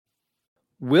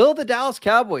Will the Dallas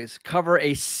Cowboys cover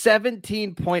a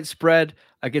 17-point spread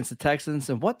against the Texans?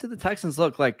 And what do the Texans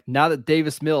look like now that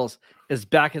Davis Mills is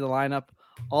back in the lineup?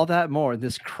 All that more in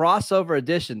this crossover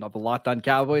edition of the Locked On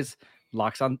Cowboys,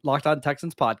 Locked On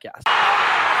Texans podcast.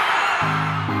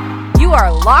 You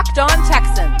are Locked On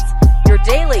Texans, your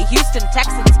daily Houston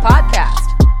Texans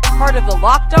podcast. Part of the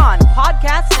Locked On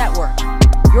Podcast Network,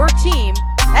 your team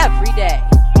every day.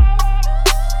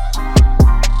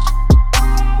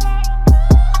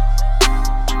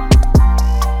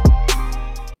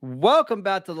 Welcome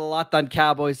back to the Locked On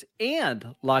Cowboys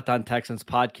and Locked On Texans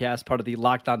podcast, part of the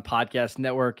Locked On Podcast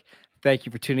Network. Thank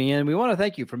you for tuning in. We want to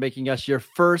thank you for making us your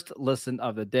first listen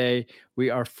of the day. We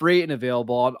are free and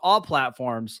available on all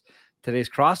platforms. Today's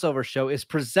crossover show is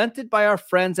presented by our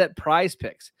friends at Prize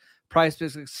Picks. Prize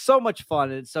Picks is so much fun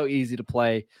and it's so easy to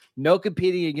play. No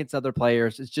competing against other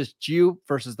players. It's just you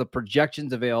versus the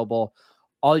projections available.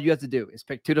 All you have to do is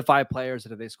pick 2 to 5 players,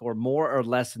 and if they score more or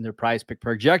less than their Prize Pick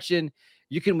projection,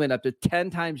 you can win up to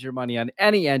 10 times your money on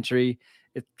any entry.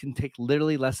 It can take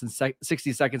literally less than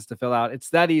 60 seconds to fill out. It's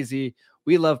that easy.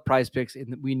 We love Prize Picks,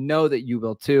 and we know that you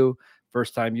will too.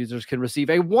 First-time users can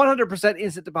receive a 100%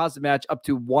 instant deposit match up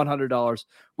to $100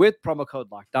 with promo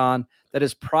code Locked On. That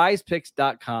is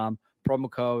prizepicks.com, promo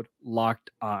code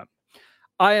Locked On.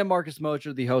 I am Marcus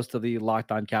Mosher, the host of the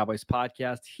Locked On Cowboys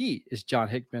podcast. He is John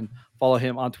Hickman. Follow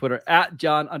him on Twitter at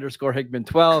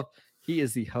John_Hickman12. He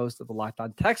is the host of the Locked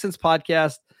On Texans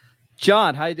podcast.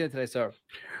 John, how you doing today, sir?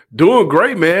 Doing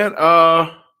great, man.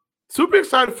 Super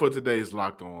excited for today's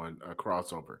Locked On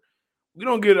crossover. We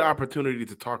don't get an opportunity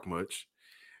to talk much,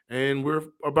 and we're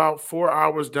about 4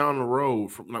 hours down the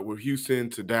road from with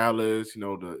Houston to Dallas.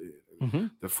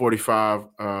 The 45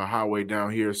 highway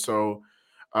down here. So.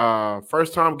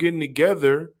 First time getting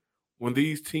together when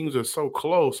these teams are so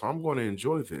close. I'm going to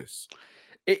enjoy this.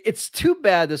 It's too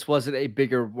bad this wasn't a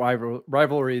bigger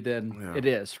rivalry than it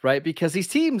is, right? Because these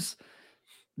teams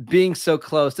being so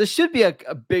close, this should be a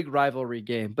big rivalry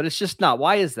game, but it's just not.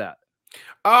 Why is that?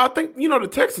 I think, the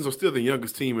Texans are still the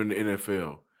youngest team in the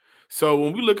NFL. So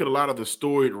when we look at a lot of the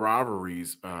storied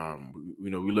rivalries,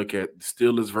 we look at the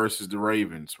Steelers versus the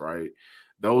Ravens, right?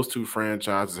 Those two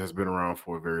franchises has been around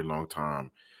for a very long time.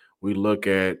 We look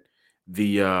at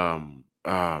the, we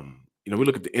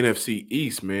look at the NFC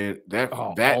East, man. That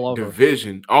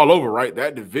division, all over, right?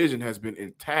 That division has been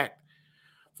intact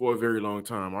for a very long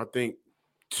time. I think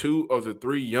 2 of the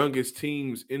 3 youngest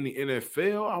teams in the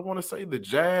NFL, I want to say the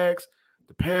Jags,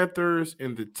 the Panthers,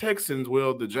 and the Texans.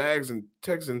 Well, the Jags and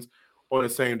Texans are in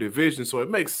the same division, so it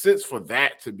makes sense for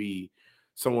that to be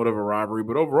somewhat of a rivalry.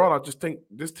 But overall, I just think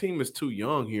this team is too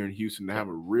young here in Houston to have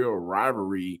a real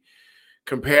rivalry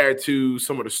compared to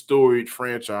some of the storied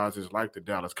franchises like the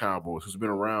Dallas Cowboys, who's been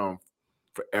around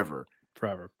forever.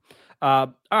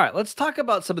 All right, let's talk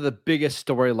about some of the biggest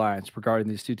storylines regarding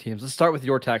these two teams. Let's start with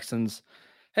your Texans.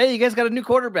 Hey, you guys got a new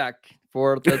quarterback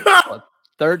for the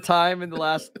 3rd time in the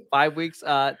last 5 weeks.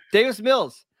 Davis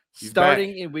Mills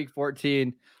starting in week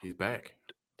 14. He's back.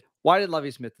 Why did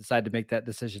Lovie Smith decide to make that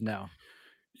decision now?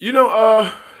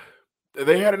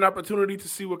 They had an opportunity to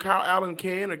see what Kyle Allen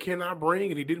can or cannot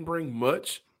bring, and he didn't bring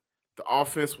much. The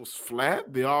offense was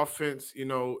flat. The offense,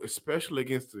 especially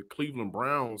against the Cleveland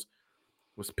Browns,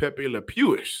 was Pepe Le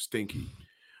Pewish, stinky.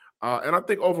 And I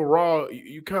think overall,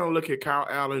 you kind of look at Kyle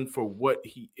Allen for what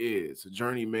he is, a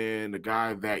journeyman, a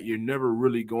guy that you're never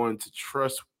really going to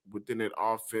trust within that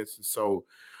offense. And so,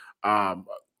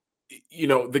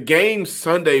 the game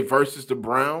Sunday versus the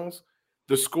Browns,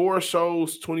 the score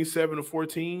shows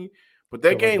 27-14, but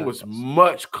that game was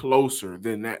much closer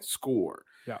than that score.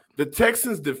 Yeah. The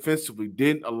Texans defensively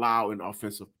didn't allow an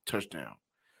offensive touchdown.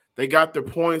 They got their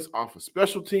points off of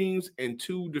special teams and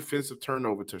 2 defensive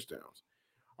turnover touchdowns.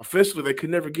 Offensively, they could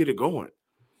never get it going.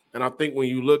 And I think when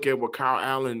you look at what Kyle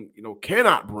Allen,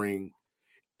 cannot bring,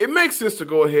 it makes sense to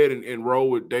go ahead and roll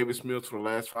with Davis Mills for the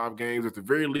last 5 games. At the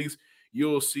very least,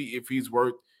 you'll see if he's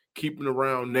worth keeping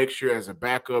around next year as a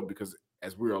backup, because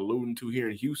as we're alluding to here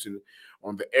in Houston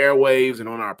on the airwaves and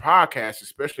on our podcast,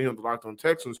 especially on the Locked On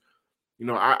Texans,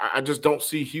 I just don't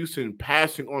see Houston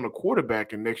passing on a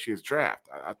quarterback in next year's draft.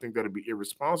 I think that'd be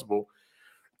irresponsible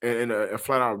and a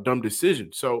flat-out dumb decision.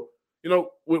 So,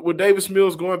 with Davis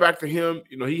Mills, going back to him,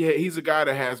 he's a guy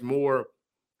that has more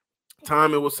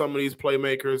time with some of these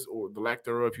playmakers, or the lack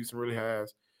thereof Houston really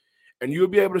has. And you'll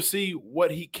be able to see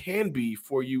what he can be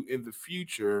for you in the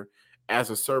future as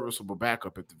a serviceable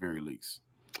backup at the very least.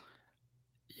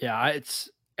 Yeah,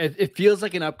 it feels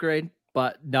like an upgrade,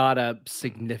 but not a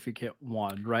significant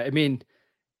one, right? I mean,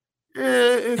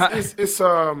 it's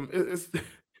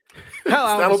Kyle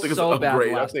I Allen don't was think it's so an bad the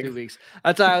upgrade. last 2 weeks.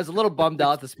 That's why I was a little bummed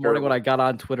out this morning when I got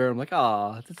on Twitter. I'm like,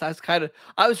 oh,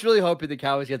 I was really hoping the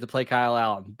Cowboys get to play Kyle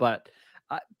Allen, but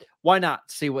why not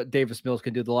see what Davis Mills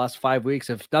can do the last 5 weeks?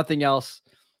 If nothing else,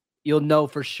 you'll know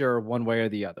for sure one way or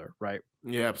the other, right?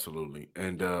 Yeah, absolutely.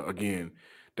 And again,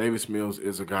 Davis Mills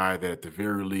is a guy that at the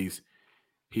very least,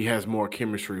 he has more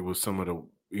chemistry with some of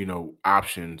the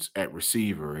options at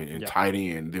receiver and tight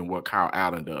end than what Kyle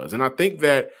Allen does. And I think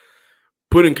that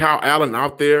putting Kyle Allen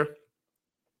out there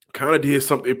kind of did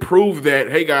something. It proved that,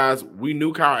 hey guys, we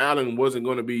knew Kyle Allen wasn't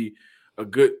going to be a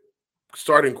good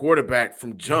starting quarterback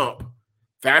from jump.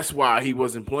 That's why he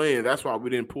wasn't playing. That's why we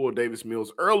didn't pull Davis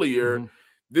Mills earlier. Mm-hmm.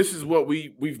 This is what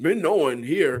we've been knowing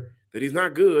here, that he's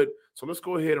not good. So let's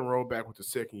go ahead and roll back with the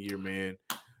second year, man.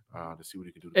 To see what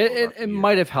he can do. It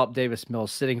might have helped Davis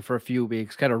Mills sitting for a few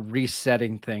weeks, kind of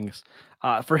resetting things.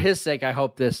 For his sake, I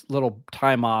hope this little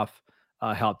time off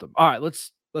helped him. All right,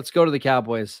 let's go to the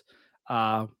Cowboys.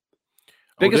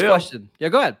 Biggest question. Yeah,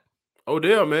 go ahead.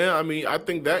 Odell, man. I mean, I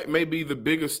think that may be the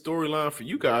biggest storyline for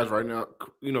you guys right now.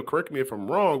 Correct me if I'm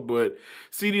wrong, but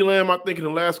CeeDee Lamb, I think in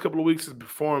the last couple of weeks has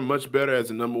performed much better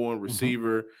as a number one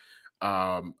receiver.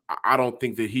 Mm-hmm. I don't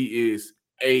think that he is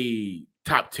a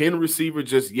top 10 receiver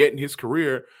just yet in his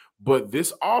career, but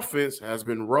this offense has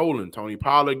been rolling. Tony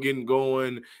Pollard getting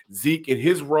going. Zeke in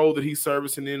his role that he's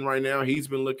servicing in right now, he's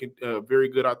been looking very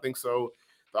good, I think so.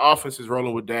 The offense is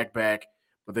rolling with Dak back,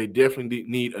 but they definitely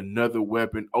need another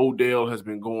weapon. Odell has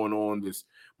been going on this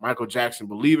Michael Jackson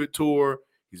Believe It tour.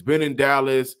 He's been in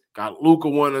Dallas, got Luka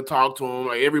wanting to talk to him.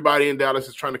 Like everybody in Dallas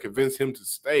is trying to convince him to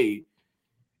stay.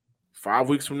 5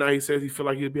 weeks from now, he says he feel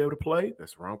like he'll be able to play.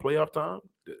 That's around playoff time.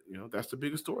 That's the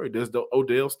biggest story. Does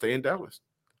Odell stay in Dallas?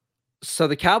 So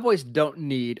the Cowboys don't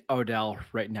need Odell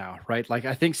right now, right? Like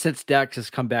I think since Dak has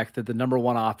come back, they're the number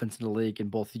one offense in the league in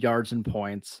both yards and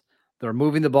points. They're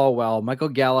moving the ball well. Michael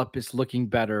Gallup is looking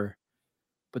better.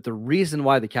 But the reason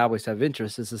why the Cowboys have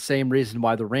interest is the same reason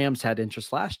why the Rams had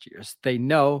interest last year. They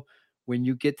know when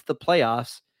you get to the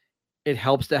playoffs, it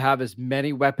helps to have as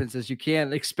many weapons as you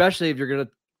can, especially if you're going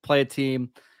to play a team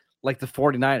like the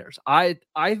 49ers. I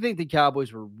think the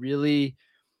Cowboys were really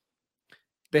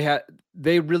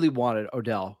they really wanted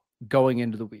Odell going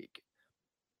into the week.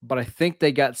 But I think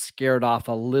they got scared off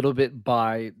a little bit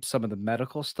by some of the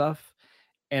medical stuff.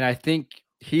 And I think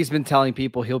he's been telling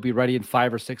people he'll be ready in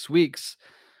 5 or 6 weeks.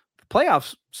 The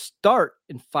playoffs start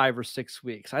in 5 or 6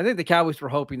 weeks. I think the Cowboys were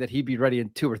hoping that he'd be ready in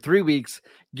 2 or 3 weeks,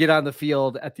 get on the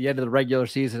field at the end of the regular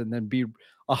season, and then be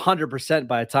 100%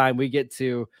 by the time we get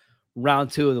to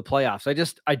round 2 of the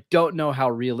playoffs. I don't know how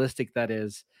realistic that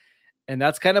is. And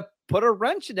that's kind of put a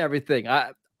wrench in everything.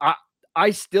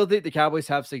 I still think the Cowboys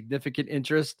have significant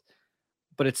interest,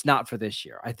 but it's not for this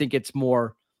year. I think it's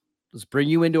more, let's bring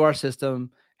you into our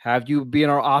system, have you be in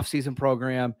our off-season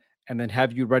program, and then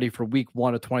have you ready for week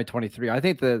 1 of 2023. I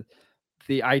think the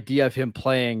idea of him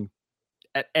playing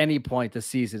at any point this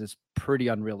season is pretty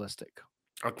unrealistic.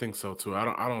 I think so too.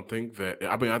 I don't think that.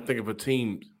 I mean, I think if a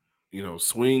team,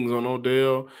 swings on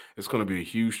Odell, it's going to be a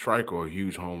huge strike or a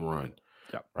huge home run.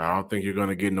 Yep. I don't think you're going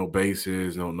to get no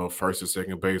bases, no first or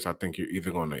second base. I think you're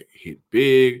either going to hit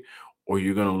big or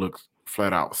you're going to look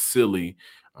flat out silly.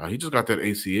 He just got that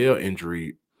ACL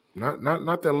injury not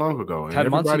that long ago. And 10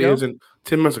 months ago?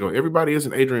 10 months ago. Everybody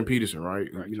isn't Adrian Peterson, right?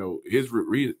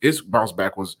 His bounce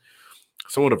back was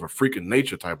somewhat of a freak of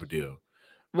nature type of deal.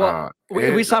 Well,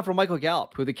 we saw from Michael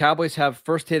Gallup, who the Cowboys have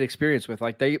firsthand experience with.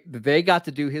 Like they got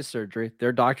to do his surgery.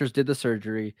 Their doctors did the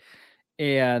surgery.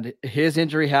 And his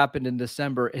injury happened in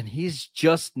December, and he's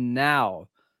just now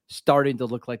starting to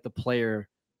look like the player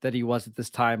that he was at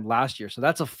this time last year. So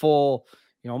that's a full,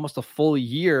 almost a full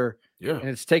year. Yeah. And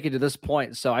it's taken to this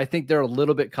point. So I think they're a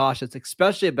little bit cautious,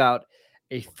 especially about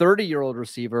a 30-year-old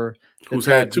receiver who's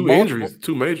had two major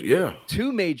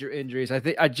injuries.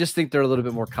 I just think they're a little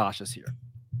bit more cautious here.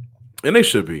 And they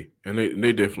should be. And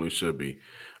they definitely should be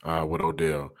with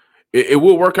Odell. It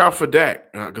will work out for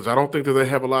Dak because I don't think that they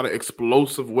have a lot of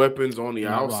explosive weapons on the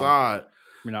outside.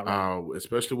 You're not wrong.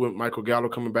 Especially with Michael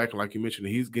Gallup coming back. And like you mentioned,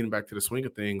 he's getting back to the swing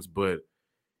of things. But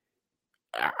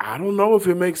I don't know if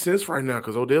it makes sense right now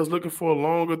because Odell's looking for a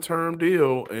longer-term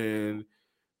deal. And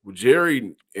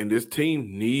Jerry and this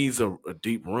team needs a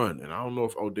deep run. And I don't know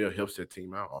if Odell helps that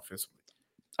team out offensively.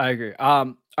 I agree.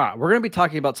 All right, we're going to be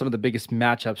talking about some of the biggest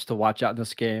matchups to watch out in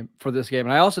this game.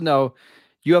 And I also know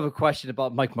you have a question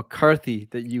about Mike McCarthy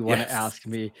that you want to ask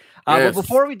me. But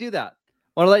before we do that,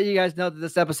 I want to let you guys know that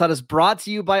this episode is brought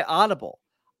to you by Audible.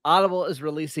 Audible is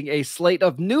releasing a slate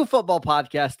of new football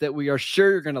podcasts that we are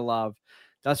sure you're going to love.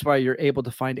 That's why you're able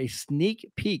to find a sneak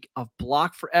peek of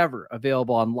Block Forever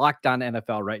available on Locked On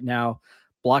NFL right now.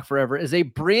 Block Forever is a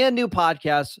brand new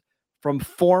podcast from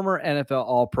former NFL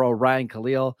All-Pro Ryan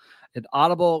Kalil. At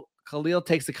Audible, Kalil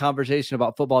takes the conversation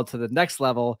about football to the next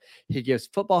level. He gives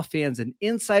football fans an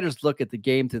insider's look at the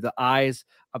game through the eyes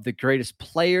of the greatest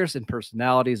players and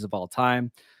personalities of all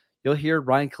time. You'll hear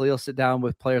Ryan Kalil sit down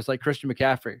with players like Christian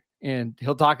McCaffrey, and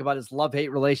he'll talk about his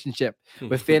love-hate relationship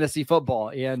with fantasy football.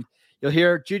 And you'll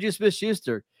hear Juju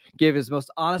Smith-Schuster give his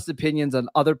most honest opinions on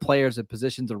other players and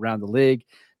positions around the league.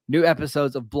 New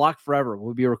episodes of Block Forever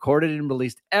will be recorded and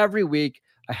released every week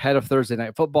ahead of Thursday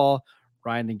Night Football.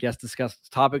 Ryan and guests discuss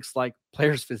topics like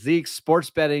players' physiques,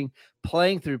 sports betting,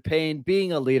 playing through pain,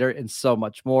 being a leader, and so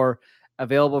much more.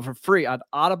 Available for free on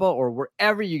Audible or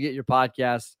wherever you get your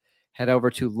podcasts. Head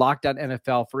over to Locked On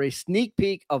NFL for a sneak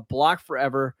peek of Block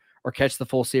Forever, or catch the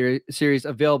full series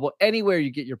available anywhere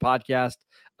you get your podcast.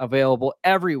 Available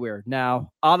everywhere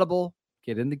now. Audible,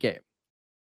 get in the game.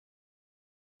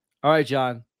 All right,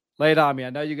 John, lay it on me. I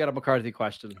know you got a McCarthy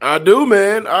question. I do,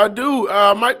 man. I do.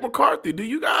 Mike McCarthy, do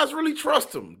you guys really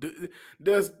trust him?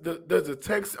 Does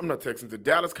the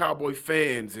Dallas Cowboy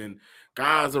fans and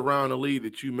guys around the league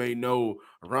that you may know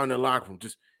around the locker room,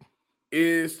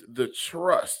 is the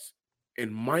trust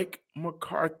in Mike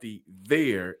McCarthy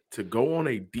there to go on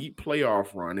a deep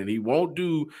playoff run? And he won't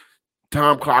do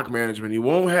time clock management. He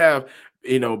won't have,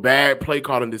 bad play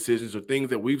calling decisions or things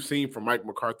that we've seen from Mike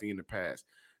McCarthy in the past.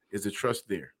 Is the trust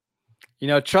there?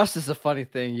 Trust is a funny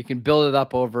thing. You can build it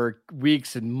up over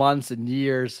weeks and months and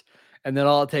years, and then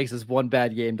all it takes is one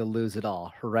bad game to lose it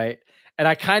all, right? And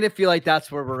I kind of feel like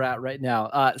that's where we're at right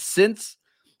now. Since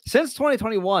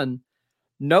 2021,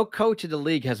 no coach in the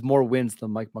league has more wins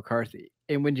than Mike McCarthy.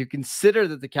 And when you consider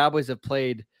that the Cowboys have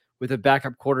played with a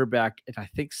backup quarterback in, I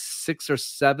think, 6 or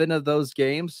 7 of those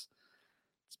games,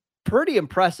 it's pretty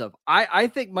impressive. I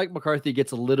think Mike McCarthy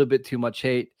gets a little bit too much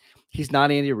hate. He's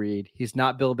not Andy Reid. He's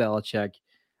not Bill Belichick.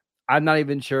 I'm not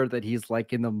even sure that he's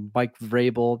like in the Mike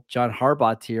Vrabel, John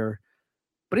Harbaugh tier,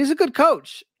 but he's a good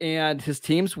coach and his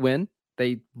teams win.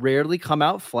 They rarely come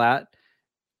out flat.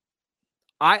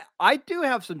 I do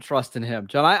have some trust in him,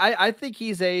 John. I think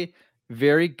he's a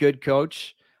very good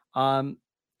coach. And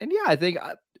yeah, I think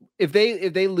if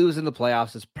they lose in the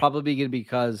playoffs, it's probably going to be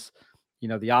because,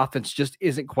 the offense just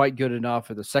isn't quite good enough,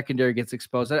 or the secondary gets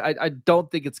exposed. I don't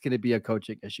think it's going to be a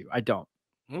coaching issue. I don't.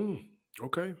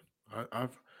 Okay. I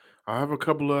have a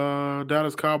couple of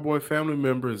Dallas Cowboy family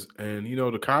members, and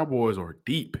the Cowboys are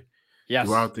deep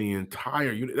throughout the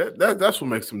entire unit. That's what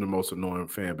makes them the most annoying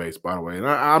fan base, by the way. And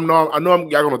I know y'all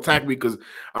gonna attack me because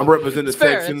I'm representing the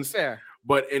Texans. Fair.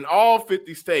 But in all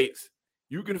 50 states,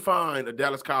 you can find a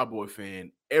Dallas Cowboy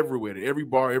fan everywhere, at every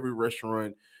bar, every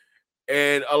restaurant.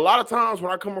 And a lot of times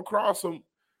when I come across them,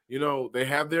 they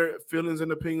have their feelings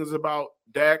and opinions about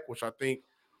Dak, which I think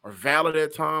are valid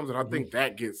at times. And I think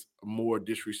that gets more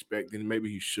disrespect than maybe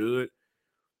he should.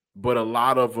 But a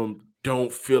lot of them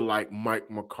don't feel like Mike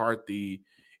McCarthy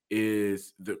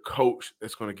is the coach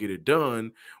that's going to get it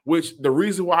done, which the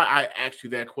reason why I asked you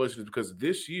that question is because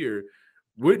this year,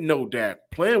 with no Dak,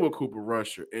 playing with Cooper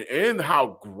Rush, and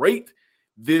how great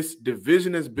this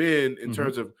division has been in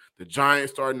terms of the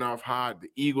Giants starting off hot, the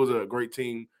Eagles are a great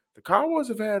team. The Cowboys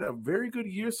have had a very good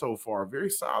year so far, very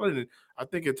solid, and I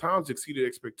think at times exceeded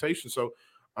expectations. So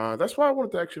that's why I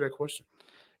wanted to ask you that question.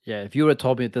 Yeah, if you would have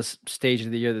told me at this stage of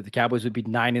the year that the Cowboys would be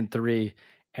 9-3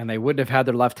 and they wouldn't have had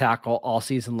their left tackle all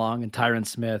season long and Tyron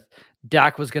Smith,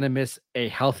 Dak was going to miss a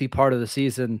healthy part of the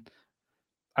season,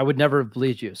 I would never have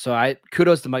believed you. So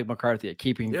kudos to Mike McCarthy at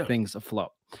keeping things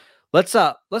afloat. Let's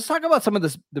talk about some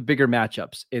of the bigger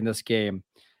matchups in this game.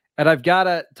 And I've got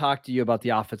to talk to you about the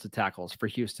offensive tackles for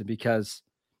Houston, because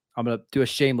I'm going to do a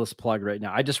shameless plug right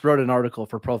now. I just wrote an article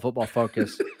for Pro Football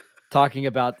Focus talking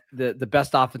about the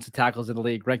best offensive tackles in the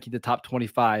league, ranking the top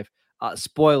 25.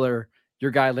 Spoiler,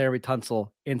 your guy Larry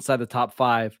Tunsil inside the top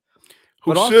 5.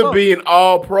 Who should be an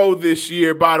all-pro this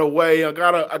year, by the way.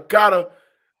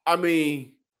 I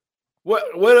mean,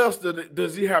 what else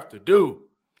does he have to do?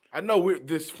 I know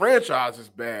this franchise is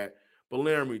bad, but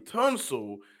Laremy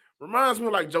Tunsil reminds me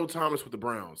of like Joe Thomas with the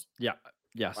Browns. Yeah.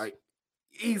 Yes. Like,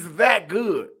 he's that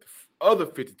good. Other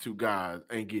 52 guys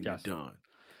ain't getting it done.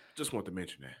 Just want to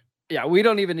mention that. Yeah, we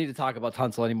don't even need to talk about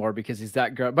Tunsil anymore because he's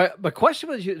that good. But the question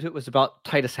was about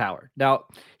Titus Howard. Now,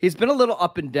 he's been a little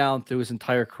up and down through his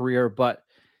entire career, but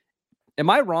am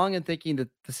I wrong in thinking that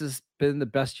this has been the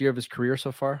best year of his career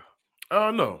so far?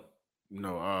 No.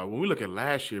 When we look at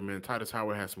last year, man, Titus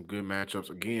Howard had some good matchups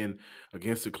again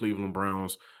against the Cleveland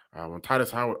Browns. When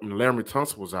Laremy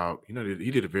Tunsil was out, he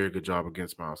did a very good job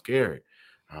against Myles Garrett.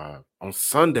 On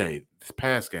Sunday, this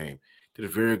past game, did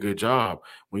a very good job.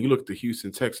 When you look at the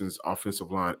Houston Texans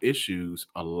offensive line issues,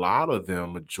 a lot of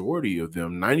them, majority of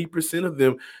them, 90% of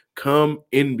them come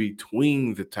in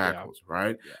between the tackles,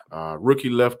 right? Yeah. Rookie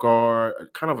left guard,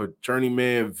 kind of a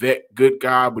journeyman, vet, good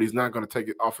guy, but he's not going to take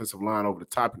the offensive line over the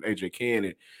top, and AJ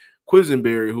Cannon.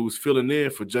 Quisenberry, who's filling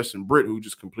in for Justin Britt, who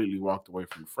just completely walked away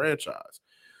from the franchise.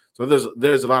 So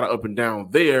there's a lot of up and down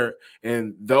there,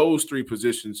 and those three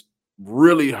positions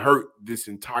really hurt this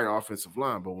entire offensive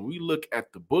line. But when we look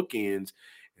at the bookends,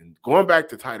 and going back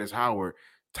to Titus Howard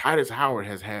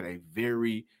has had a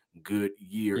very good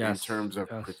year in terms of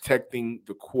protecting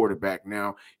the quarterback.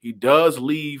 Now, he does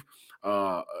leave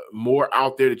more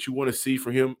out there that you want to see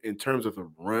for him in terms of the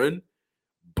run,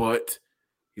 but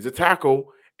he's a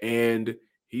tackle, and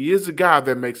he is a guy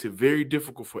that makes it very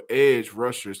difficult for edge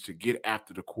rushers to get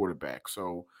after the quarterback.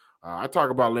 So I talk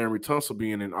about Laremy Tunsil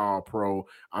being an all-pro.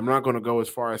 I'm not going to go as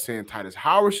far as saying Titus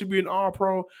Howard should be an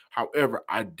all-pro. However,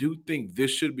 I do think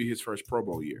this should be his first Pro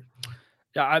Bowl year.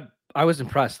 Yeah, I was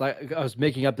impressed. I was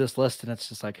making up this list, and it's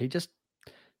just like he just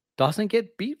doesn't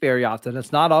get beat very often.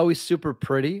 It's not always super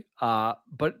pretty,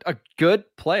 but a good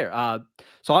player.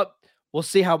 We'll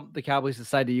see how the Cowboys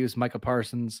decide to use Micah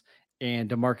Parsons and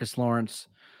DeMarcus Lawrence.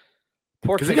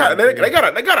 Because they got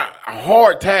a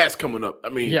hard task coming up. I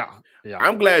mean, yeah.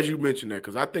 I'm glad you mentioned that,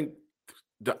 because I think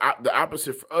the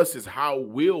opposite for us is how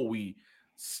will we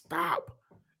stop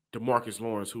DeMarcus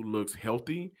Lawrence, who looks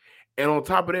healthy, and on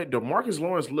top of that, DeMarcus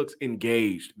Lawrence looks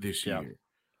engaged this year.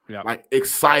 Yeah. Like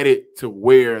excited to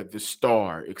wear the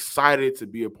star, excited to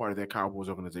be a part of that Cowboys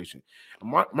organization.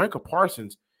 And Micah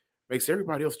Parsons makes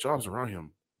everybody else's jobs around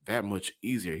him that much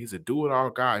easier. He's a do-it-all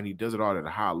guy, and he does it all at a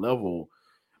high level.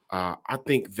 I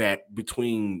think that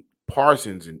between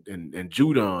Parsons and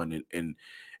Judon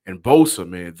and Bosa,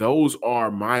 man, those are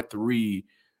my three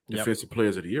defensive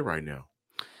players of the year right now.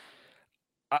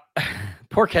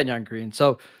 Poor Kenyon Green.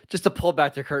 So just to pull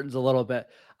back the curtains a little bit,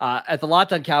 at the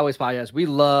Locked On Cowboys podcast, we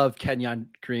loved Kenyon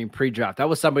Green pre-draft. That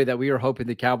was somebody that we were hoping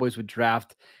the Cowboys would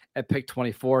draft at pick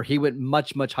 24. He went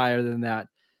much, much higher than that.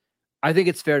 I think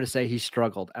it's fair to say he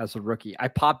struggled as a rookie. I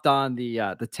popped on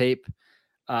the tape,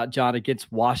 John,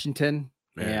 against Washington,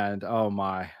 and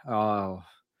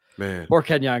man, poor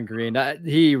Kenyon Green.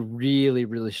 He really,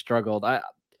 really struggled.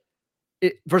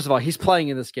 First of all, he's playing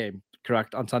in this game,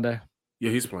 correct, on Sunday?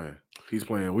 Yeah, he's playing.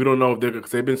 We don't know if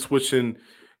because they've been switching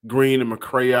Green and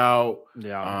McCray out.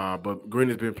 Yeah, but Green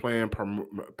has been playing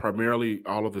primarily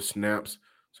all of the snaps,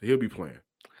 so he'll be playing.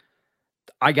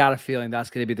 I got a feeling that's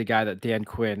going to be the guy that Dan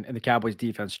Quinn and the Cowboys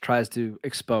defense tries to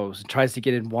expose and tries to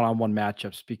get in one-on-one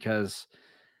matchups, because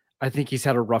I think he's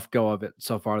had a rough go of it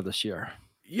so far this year.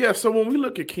 Yeah, so when we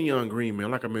look at Kenyon Green,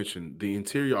 man, like I mentioned, the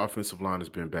interior offensive line has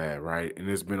been bad, right? And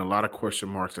there's been a lot of question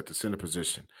marks at the center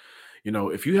position. You know,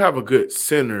 if you have a good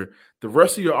center, the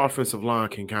rest of your offensive line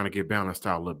can kind of get balanced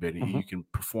out a little bit, and you can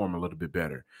perform a little bit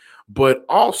better. But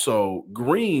also,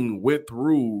 Green went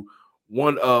through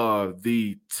one of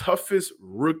the toughest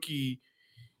rookie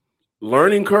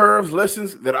learning curves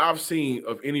lessons that I've seen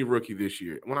of any rookie this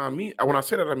year. When I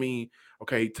say that, I mean,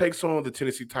 okay, he takes on the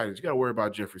Tennessee Titans. You got to worry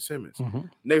about Jeffrey Simmons.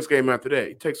 Next game after that,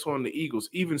 he takes on the Eagles.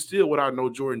 Even still, without no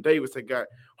Jordan Davis, they got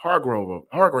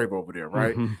Hargrave over there,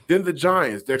 right? Then the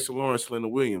Giants, Dexter Lawrence,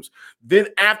 Leonard Williams. Then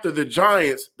after the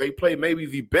Giants, they play maybe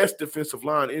the best defensive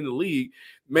line in the league,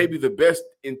 maybe the best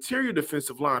interior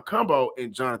defensive line combo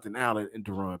in Jonathan Allen and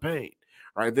Daron Payne.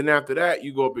 Right. Then after that,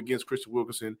 you go up against Christian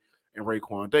Wilkinson and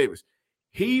Raekwon Davis.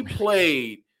 He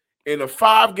played in a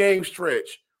 5-game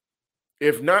stretch,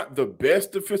 if not the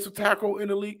best defensive tackle in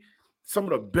the league, some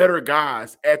of the better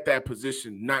guys at that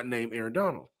position, not named Aaron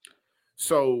Donald.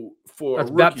 So for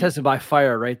that's baptism by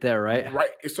fire right there, right? Right.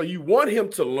 So you want him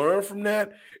to learn from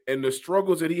that and the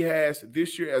struggles that he has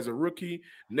this year as a rookie.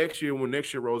 Next year, when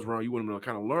next year rolls around, you want him to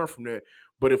kind of learn from that.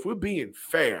 But if we're being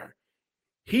fair,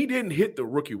 he didn't hit the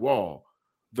rookie wall.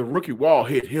 The rookie wall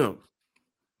hit him.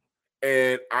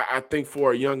 And I think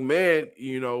for a young man,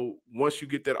 you know, once you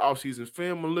get that offseason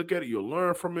film and look at it, you'll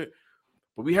learn from it.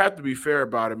 But we have to be fair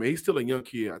about it, man. He's still a young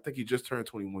kid. I think he just turned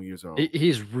 21 years old.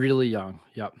 He's really young.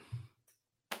 Yep.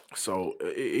 So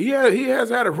he has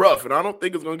had it rough, and I don't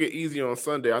think it's going to get easy on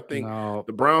Sunday. I think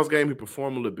the Browns game, he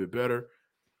performed a little bit better.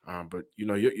 But, you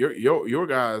know, your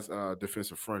guys'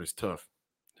 defensive front is tough.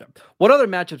 Yep. What other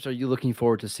matchups are you looking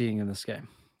forward to seeing in this game?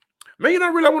 Man, you know,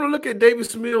 I want to look at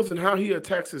Davis Mills and how he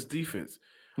attacks his defense.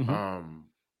 And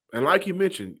like you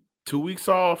mentioned, 2 weeks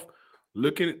off,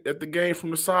 looking at the game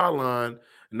from the sideline,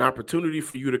 an opportunity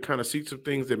for you to kind of see some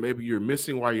things that maybe you're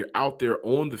missing while you're out there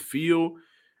on the field.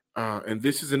 And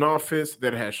this is an offense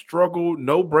that has struggled.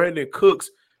 No Brandon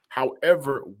Cooks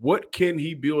However, what can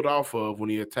he build off of when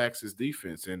he attacks his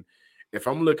defense? And if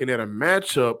I'm looking at a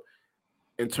matchup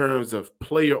in terms of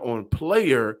player on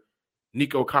player,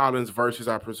 Nico Collins versus,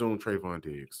 I presume, Trayvon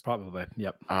Diggs. Probably,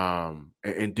 yep.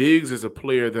 And Diggs is a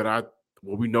player that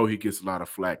we know he gets a lot of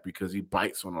flack because he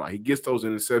bites on a lot. He gets those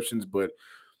interceptions, but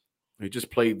he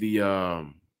just played the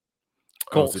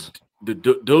Colts. The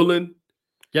Dulin.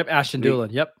 Yep, Ashton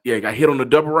Dulin. Yep. Yeah, he got hit on the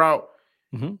double route.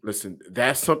 Mm-hmm. Listen,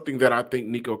 that's something that I think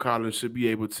Nico Collins should be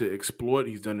able to exploit.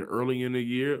 He's done it early in the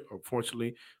year.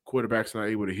 Unfortunately, quarterbacks are not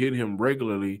able to hit him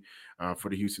regularly for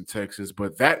the Houston Texans.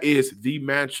 But that is the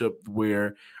matchup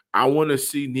where I want to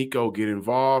see Nico get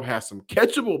involved, have some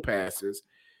catchable passes,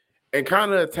 and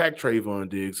kind of attack Trayvon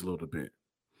Diggs a little bit.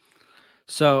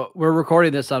 So we're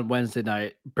recording this on Wednesday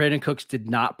night. Brandon Cooks did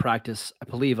not practice, I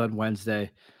believe, on Wednesday.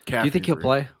 Do you think he'll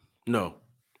play? No.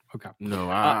 Okay. No,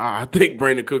 I think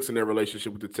Brandon Cooks and their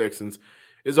relationship with the Texans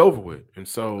is over with. And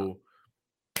so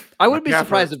I would be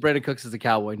surprised if Brandon Cooks is a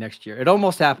Cowboy next year. It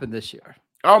almost happened this year.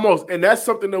 Almost. And that's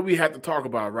something that we have to talk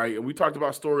about, right? And we talked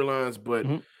about storylines, but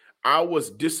I was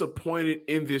disappointed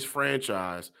in this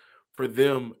franchise for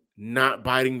them not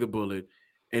biting the bullet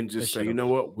and just say, you know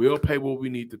what, we'll pay what we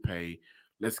need to pay.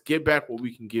 Let's get back what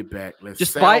we can get back. Let's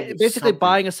just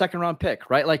buying a second-round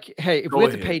pick, right? Like, hey, if we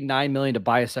have to pay $9 million to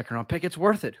buy a second-round pick, it's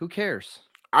worth it. Who cares?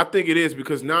 I think it is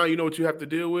because now you know what you have to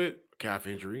deal with: calf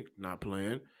injury, not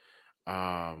playing.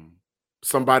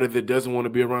 Somebody that doesn't want to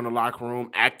be around the locker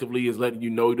room actively is letting you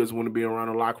know he doesn't want to be around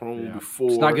the locker room before.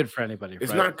 It's not good for anybody.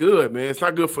 It's not good, man. It's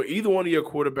not good for either one of your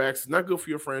quarterbacks. It's not good for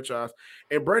your franchise.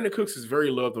 And Brandon Cooks is very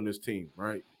loved on this team,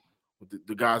 right? With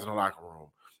the guys in the locker room,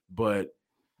 but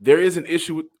there is an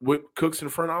issue with Cooks in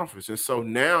the front office. And so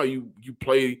now you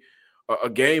play a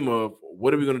game of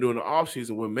what are we going to do in the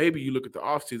offseason when maybe you look at the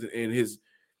offseason and his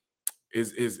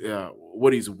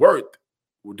what he's worth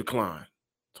will decline.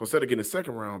 So instead of getting a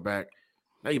second round back,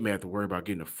 now you may have to worry about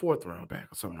getting a fourth round back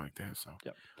or something like that. So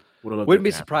wouldn't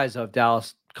be surprised though if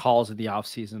Dallas calls in the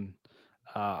offseason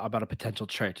about a potential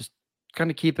trade. Just kind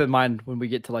of keep in mind when we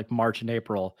get to like March and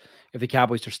April, if the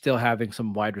Cowboys are still having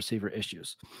some wide receiver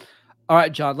issues. All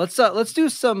right, John, let's do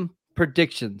some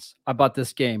predictions about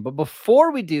this game. But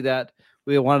before we do that,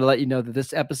 we wanted to let you know that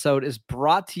this episode is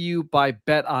brought to you by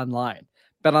BetOnline.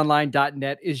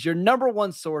 BetOnline.net is your number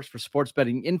one source for sports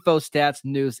betting info, stats,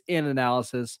 news, and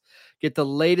analysis. Get the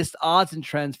latest odds and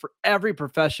trends for every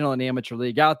professional and amateur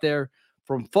league out there,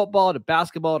 from football to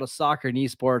basketball to soccer and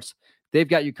esports. They've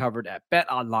got you covered at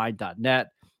BetOnline.net.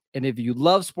 And if you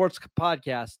love sports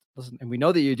podcasts, listen, and we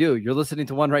know that you do, you're listening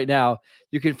to one right now,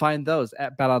 you can find those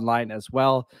at BetOnline as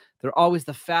well. They're always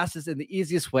the fastest and the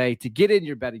easiest way to get in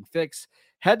your betting fix.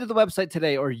 Head to the website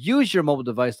today or use your mobile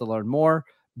device to learn more.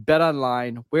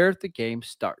 BetOnline, where the game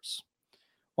starts.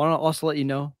 I want to also let you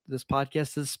know this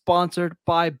podcast is sponsored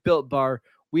by Built Bar.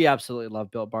 We absolutely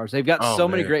love Built Bars. They've got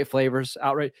many great flavors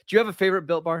outright. Do you have a favorite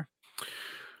Built Bar?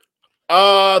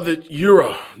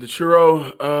 The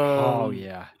churro. Oh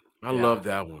yeah. I love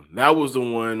that one. That was the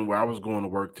one where I was going to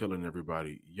work telling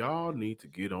everybody, y'all need to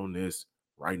get on this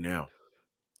right now.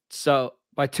 So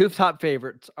my two top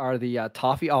favorites are the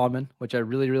toffee almond, which I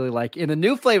really, really like. And the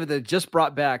new flavor that just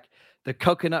brought back, the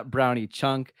coconut brownie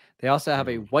chunk. They also have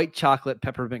a white chocolate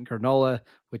peppermint granola,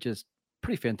 which is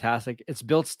pretty fantastic. It's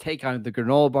Built's take on the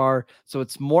granola bar, so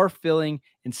it's more filling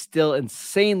and still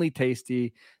insanely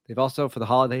tasty. They've also, for the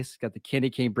holidays, got the candy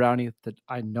cane brownie that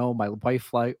I know my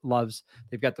wife loves.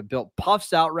 They've got the Built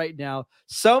Puffs out right now.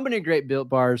 So many great Built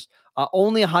bars.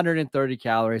 Only 130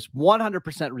 calories,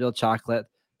 100% real chocolate.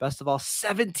 Best of all,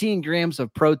 17 grams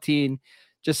of protein.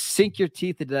 Just sink your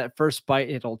teeth into that first bite.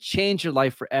 It'll change your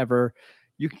life forever.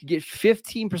 You can get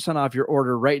 15% off your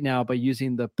order right now by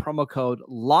using the promo code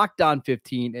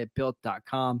LOCKEDON15 at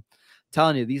Built.com.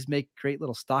 Telling you, these make great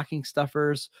little stocking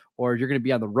stuffers, or you're going to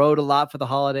be on the road a lot for the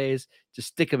holidays. Just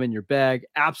stick them in your bag.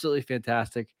 Absolutely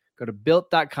fantastic. Go to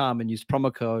Built.com and use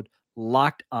promo code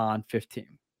LOCKEDON15.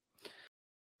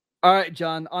 All right,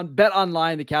 John, on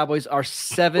BetOnline, the Cowboys are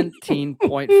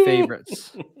 17-point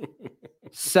favorites.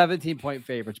 17-point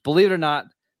favorites. Believe it or not,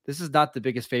 this is not the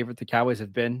biggest favorite the Cowboys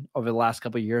have been over the last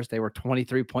couple of years. They were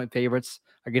 23-point favorites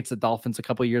against the Dolphins a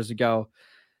couple of years ago.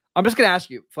 I'm just going to ask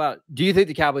you, do you think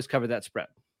the Cowboys covered that spread?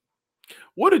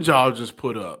 What did y'all just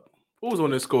put up? What was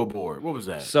on this scoreboard? What was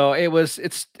that? So it was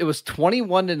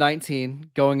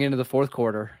 21-19 going into the fourth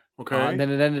quarter. Okay. And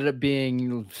then it ended up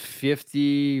being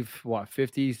 50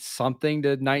 something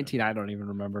to 19. I don't even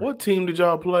remember. What team did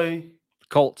y'all play?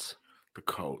 Colts. The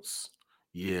Colts.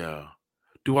 Yeah.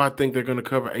 Do I think they're going to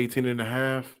cover 18 and a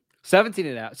half? 17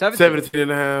 and a half. 17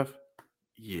 and a half?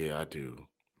 Yeah, I do.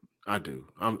 I do.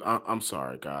 I'm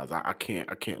sorry, guys. I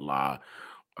can't lie.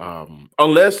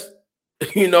 Unless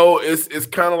it's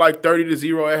kind of like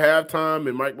 30-0 at halftime,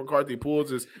 and Mike McCarthy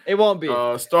pulls his It won't be.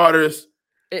 Starters.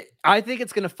 I think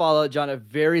it's going to follow, John, a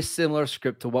very similar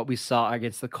script to what we saw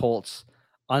against the Colts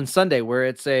on Sunday, where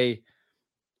it's a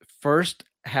first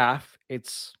half,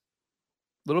 it's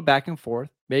a little back and forth.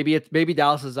 Maybe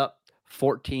Dallas is up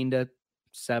 14-7.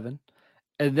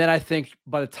 And then I think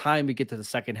by the time we get to the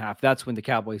second half, that's when the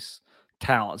Cowboys'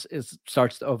 talent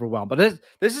starts to overwhelm. But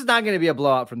this is not going to be a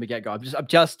blowout from the get-go. I'm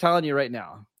just telling you right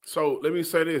now. So let me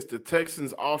say this. The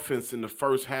Texans' offense in the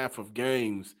first half of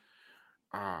games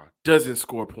doesn't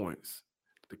score points.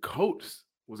 The Colts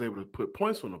was able to put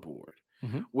points on the board,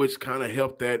 which kind of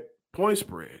helped that point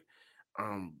spread.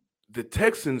 The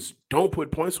Texans don't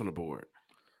put points on the board.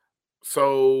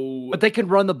 But they can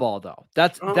run the ball, though.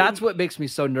 That's what makes me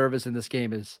so nervous in this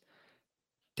game is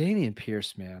Dameon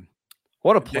Pierce, man.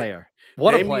 What a player.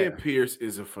 Dameon Pierce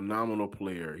is a phenomenal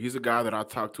player. He's a guy that I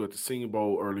talked to at the Senior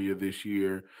Bowl earlier this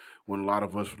year when a lot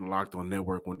of us from the Locked On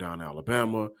Network went down to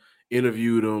Alabama,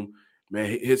 interviewed him.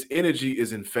 Man, his energy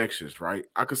is infectious, right?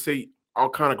 I could say all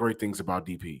kind of great things about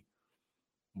DP,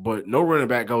 but no running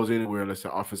back goes anywhere unless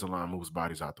the offensive line moves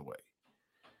bodies out the way.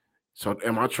 So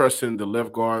am I trusting the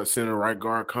left guard, center, right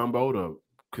guard combo to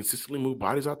consistently move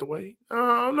bodies out the way?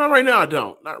 Not right now. I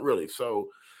don't. Not really. So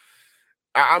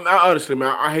I honestly,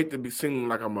 man, I hate to be singing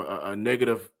like I'm a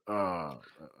negative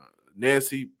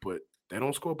Nancy, but they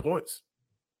don't score points.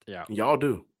 Yeah. Y'all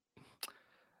do.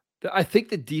 I think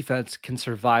the defense can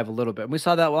survive a little bit. And we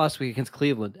saw that last week against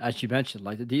Cleveland, as you mentioned.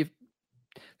 Like they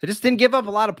just didn't give up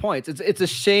a lot of points. It's a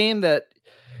shame that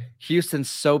Houston's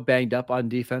so banged up on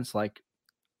defense. I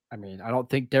don't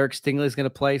think Derek Stingley is going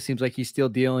to play. Seems like he's still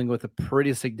dealing with a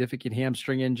pretty significant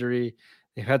hamstring injury.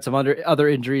 They've had some other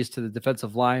injuries to the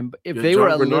defensive line. But if they were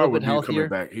a little bit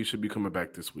healthier, he should be coming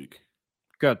back this week.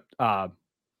 Good.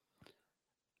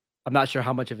 I'm not sure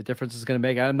how much of a difference it's going to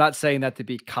make. I'm not saying that to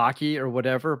be cocky or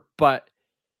whatever, but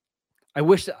I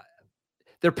wish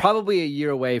they're probably a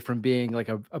year away from being like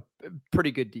a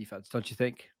pretty good defense, don't you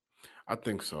think? I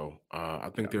think so. I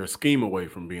think they're a scheme away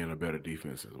from being a better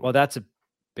defense as well. Well, that's a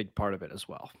big part of it as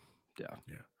well.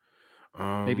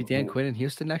 Yeah. Maybe Dan Quinn in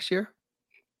Houston next year?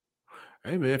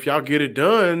 Hey, man, if y'all get it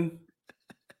done,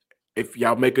 if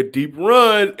y'all make a deep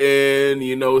run and,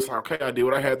 it's like, okay, I did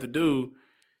what I had to do,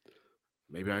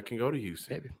 maybe I can go to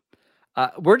Houston. Maybe.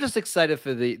 We're just excited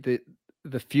for the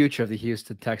future of the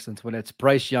Houston Texans when it's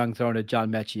Bryce Young throwing to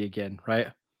John Mechie again, right?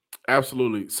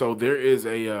 Absolutely. So there is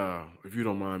if you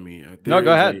don't mind me, no,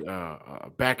 go ahead.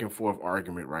 A back and forth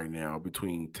argument right now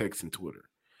between Texan Twitter.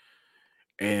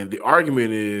 And the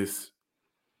argument is,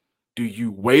 do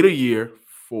you wait a year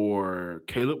for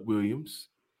Caleb Williams,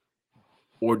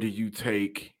 or do you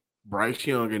take Bryce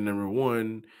Young at number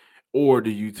 1, or do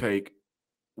you take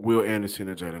Will Anderson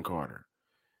and Jalen Carter?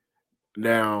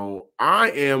 Now,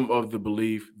 I am of the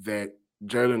belief that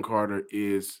Jalen Carter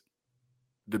is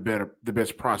the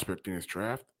best prospect in this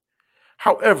draft.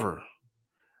 However,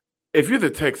 if you're the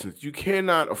Texans, you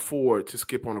cannot afford to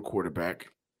skip on a quarterback.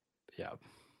 Yeah.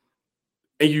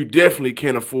 And you definitely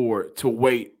can't afford to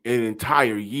wait an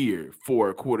entire year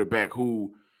for a quarterback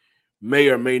who may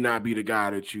or may not be the guy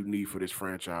that you need for this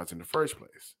franchise in the first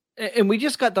place. And we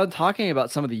just got done talking about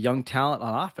some of the young talent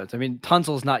on offense. I mean,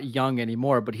 Tunsil's not young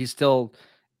anymore, but he's still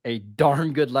a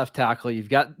darn good left tackle. You've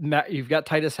got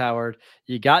Titus Howard.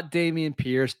 You got Dameon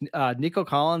Pierce. Nico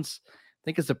Collins, I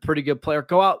think, is a pretty good player.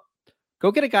 Go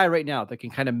get a guy right now that can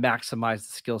kind of maximize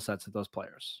the skill sets of those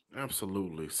players.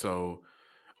 Absolutely. So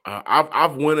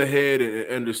I've went ahead and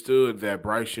understood that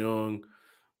Bryce Young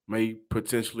may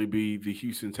potentially be the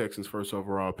Houston Texans' first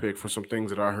overall pick. For some things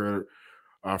that I heard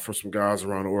from some guys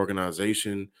around the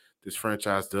organization, this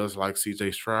franchise does like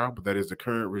C.J. Stroud, but that is the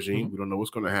current regime. Mm-hmm. We don't know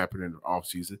what's going to happen in the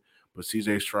offseason. But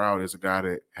C.J. Stroud is a guy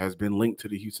that has been linked to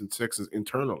the Houston Texans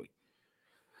internally.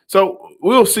 So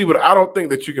we'll see, but I don't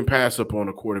think that you can pass up on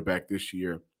a quarterback this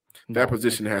year. That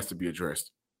position has to be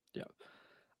addressed. Yeah.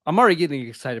 I'm already getting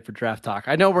excited for draft talk.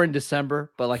 I know we're in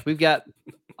December, but we've got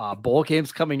bowl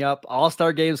games coming up,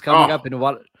 all-star games coming up in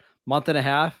what, month and a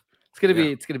half. It's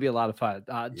gonna be a lot of fun.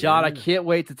 John, I can't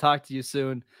wait to talk to you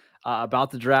soon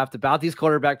about the draft, about these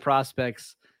quarterback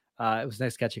prospects. It was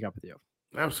nice catching up with you.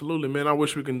 Absolutely, man. I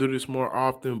wish we can do this more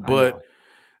often, but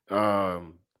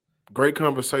great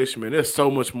conversation, man. There's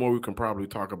so much more we can probably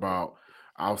talk about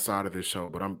outside of this show,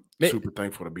 but I'm super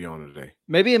thankful to be on it today.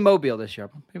 Maybe in Mobile this year.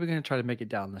 Maybe we're going to try to make it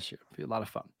down this year. It'll be a lot of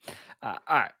fun. All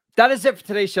right. That is it for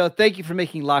today's show. Thank you for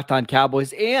making Locked On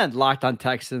Cowboys and Locked On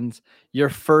Texans your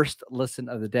first listen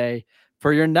of the day.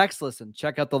 For your next listen,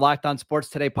 check out the Locked On Sports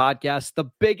Today podcast, the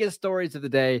biggest stories of the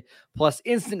day, plus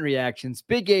instant reactions,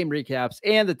 big game recaps,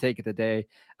 and the take of the day,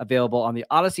 available on the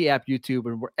Odyssey app, YouTube,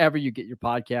 and wherever you get your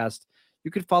podcast. You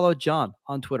can follow John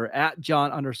on Twitter at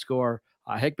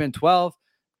John_Hickman12.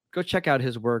 Go check out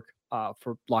his work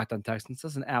for Locked On Texans.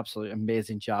 Does an absolutely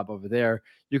amazing job over there.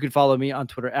 You can follow me on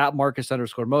Twitter at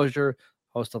Marcus_Mosher,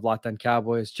 host of Locked On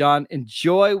Cowboys. John,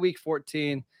 enjoy week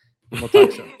 14. We'll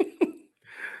talk soon.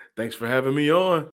 Thanks for having me on.